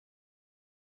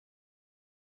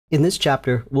In this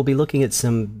chapter, we'll be looking at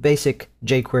some basic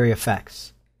jQuery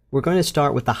effects. We're going to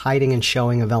start with the hiding and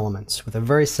showing of elements with a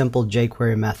very simple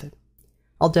jQuery method.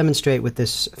 I'll demonstrate with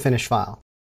this finished file.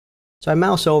 So I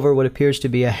mouse over what appears to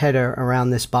be a header around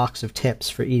this box of tips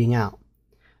for eating out.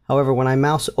 However, when I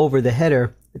mouse over the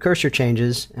header, the cursor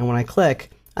changes, and when I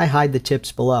click, I hide the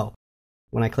tips below.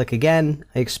 When I click again,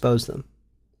 I expose them.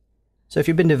 So if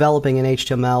you've been developing in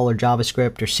HTML or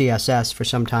JavaScript or CSS for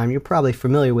some time, you're probably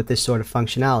familiar with this sort of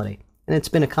functionality. And it's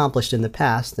been accomplished in the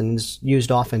past and is used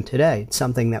often today. It's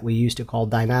something that we used to call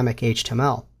dynamic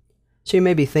HTML. So you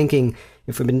may be thinking,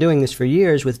 if we've been doing this for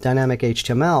years with dynamic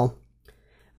HTML,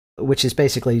 which is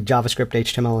basically JavaScript,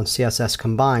 HTML, and CSS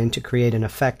combined to create an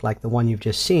effect like the one you've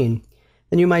just seen,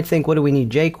 then you might think, what do we need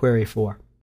jQuery for?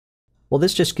 Well,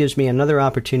 this just gives me another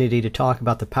opportunity to talk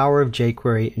about the power of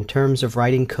jQuery in terms of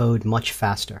writing code much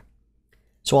faster.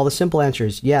 So while the simple answer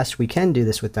is yes, we can do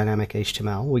this with dynamic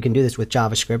HTML, we can do this with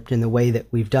JavaScript in the way that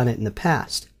we've done it in the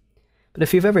past. But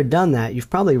if you've ever done that, you've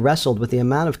probably wrestled with the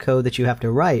amount of code that you have to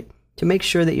write to make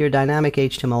sure that your dynamic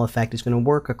HTML effect is going to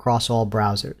work across all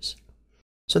browsers.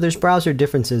 So there's browser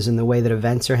differences in the way that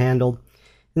events are handled,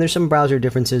 and there's some browser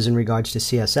differences in regards to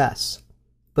CSS.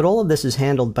 But all of this is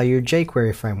handled by your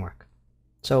jQuery framework.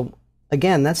 So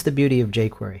again, that's the beauty of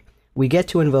jQuery. We get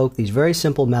to invoke these very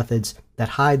simple methods that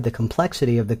hide the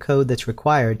complexity of the code that's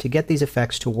required to get these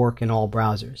effects to work in all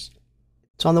browsers.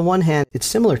 So on the one hand, it's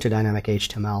similar to dynamic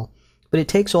HTML, but it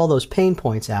takes all those pain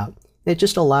points out, and it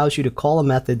just allows you to call a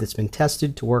method that's been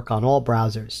tested to work on all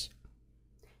browsers.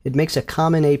 It makes a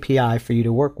common API for you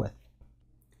to work with.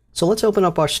 So let's open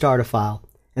up our starter file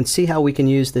and see how we can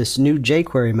use this new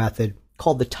jQuery method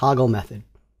called the toggle method.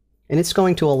 And it's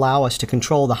going to allow us to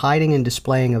control the hiding and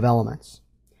displaying of elements.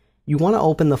 You want to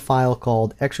open the file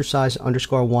called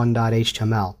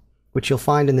exercise_1.html, which you'll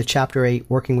find in the Chapter 8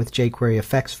 Working with jQuery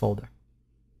Effects folder.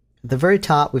 At the very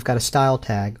top, we've got a style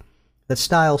tag that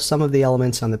styles some of the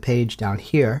elements on the page down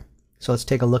here. So let's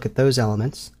take a look at those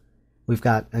elements. We've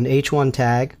got an h1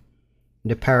 tag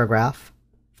and a paragraph,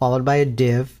 followed by a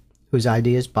div whose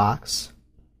ID is box.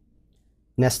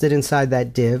 Nested inside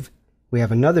that div, we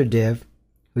have another div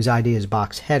whose ID is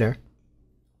box header.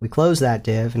 We close that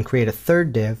div and create a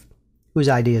third div whose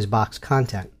ID is box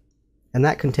content, and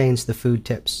that contains the food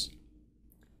tips.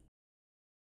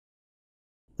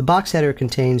 The box header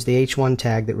contains the h1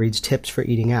 tag that reads tips for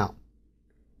eating out.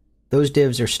 Those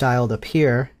divs are styled up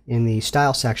here in the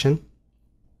style section.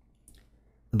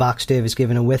 The box div is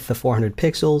given a width of 400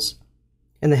 pixels,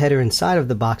 and the header inside of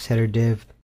the box header div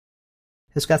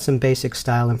has got some basic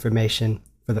style information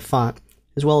for the font,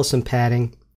 as well as some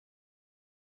padding,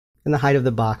 and the height of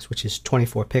the box, which is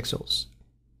 24 pixels.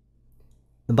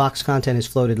 The box content is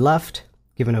floated left,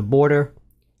 given a border,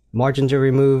 margins are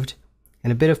removed,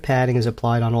 and a bit of padding is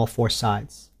applied on all four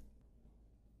sides.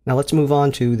 Now let's move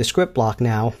on to the script block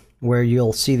now, where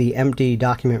you'll see the empty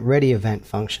document ready event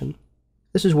function.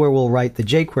 This is where we'll write the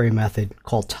jQuery method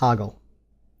called toggle.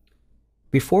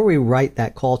 Before we write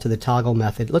that call to the toggle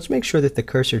method, let's make sure that the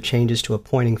cursor changes to a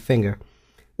pointing finger.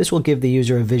 This will give the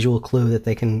user a visual clue that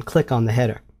they can click on the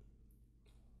header.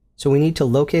 So we need to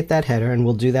locate that header, and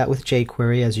we'll do that with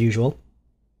jQuery as usual.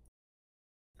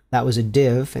 That was a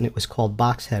div, and it was called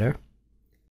box header.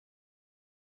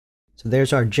 So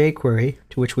there's our jQuery,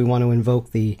 to which we want to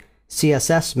invoke the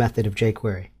CSS method of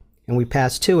jQuery. And we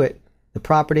pass to it the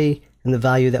property and the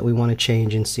value that we want to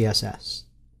change in CSS.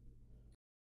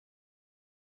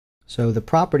 So the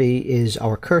property is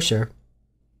our cursor,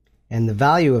 and the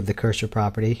value of the cursor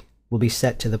property will be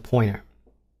set to the pointer.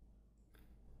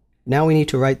 Now we need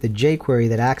to write the jQuery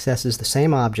that accesses the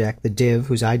same object, the div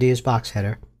whose ID is box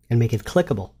header, and make it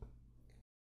clickable.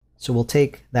 So we'll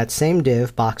take that same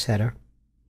div, box header,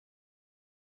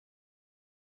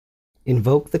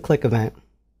 invoke the click event,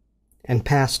 and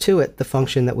pass to it the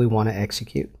function that we want to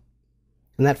execute.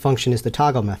 And that function is the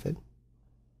toggle method.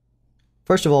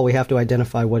 First of all, we have to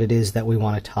identify what it is that we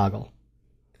want to toggle.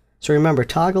 So remember,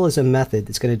 toggle is a method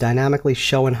that's going to dynamically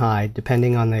show and hide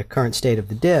depending on the current state of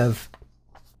the div,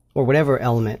 or whatever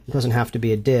element. It doesn't have to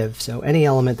be a div, so any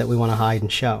element that we want to hide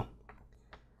and show.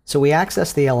 So we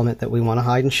access the element that we want to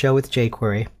hide and show with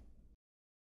jQuery,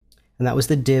 and that was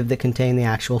the div that contained the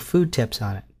actual food tips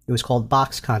on it. It was called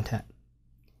box content.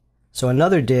 So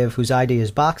another div whose ID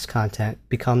is box content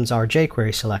becomes our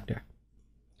jQuery selector.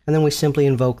 And then we simply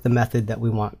invoke the method that we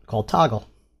want, called toggle.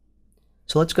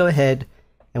 So let's go ahead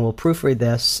and we'll proofread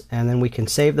this, and then we can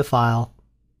save the file,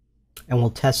 and we'll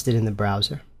test it in the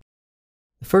browser.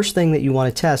 The first thing that you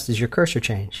want to test is your cursor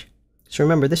change. So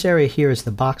remember, this area here is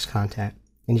the box content,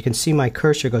 and you can see my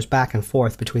cursor goes back and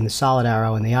forth between the solid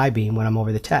arrow and the I-beam when I'm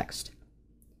over the text.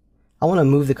 I want to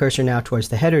move the cursor now towards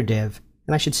the header div,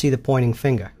 and I should see the pointing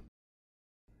finger.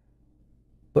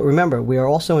 But remember, we are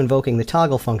also invoking the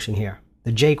toggle function here,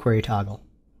 the jQuery toggle.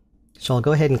 So I'll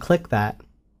go ahead and click that,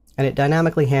 and it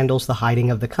dynamically handles the hiding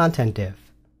of the content div.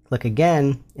 Click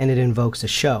again, and it invokes a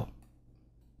show.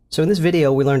 So in this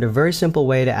video, we learned a very simple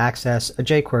way to access a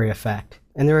jQuery effect.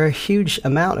 And there are a huge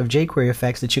amount of jQuery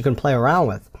effects that you can play around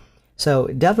with. So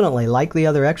definitely, like the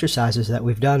other exercises that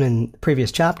we've done in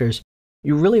previous chapters,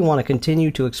 you really want to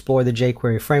continue to explore the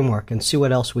jQuery framework and see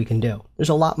what else we can do. There's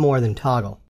a lot more than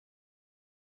toggle.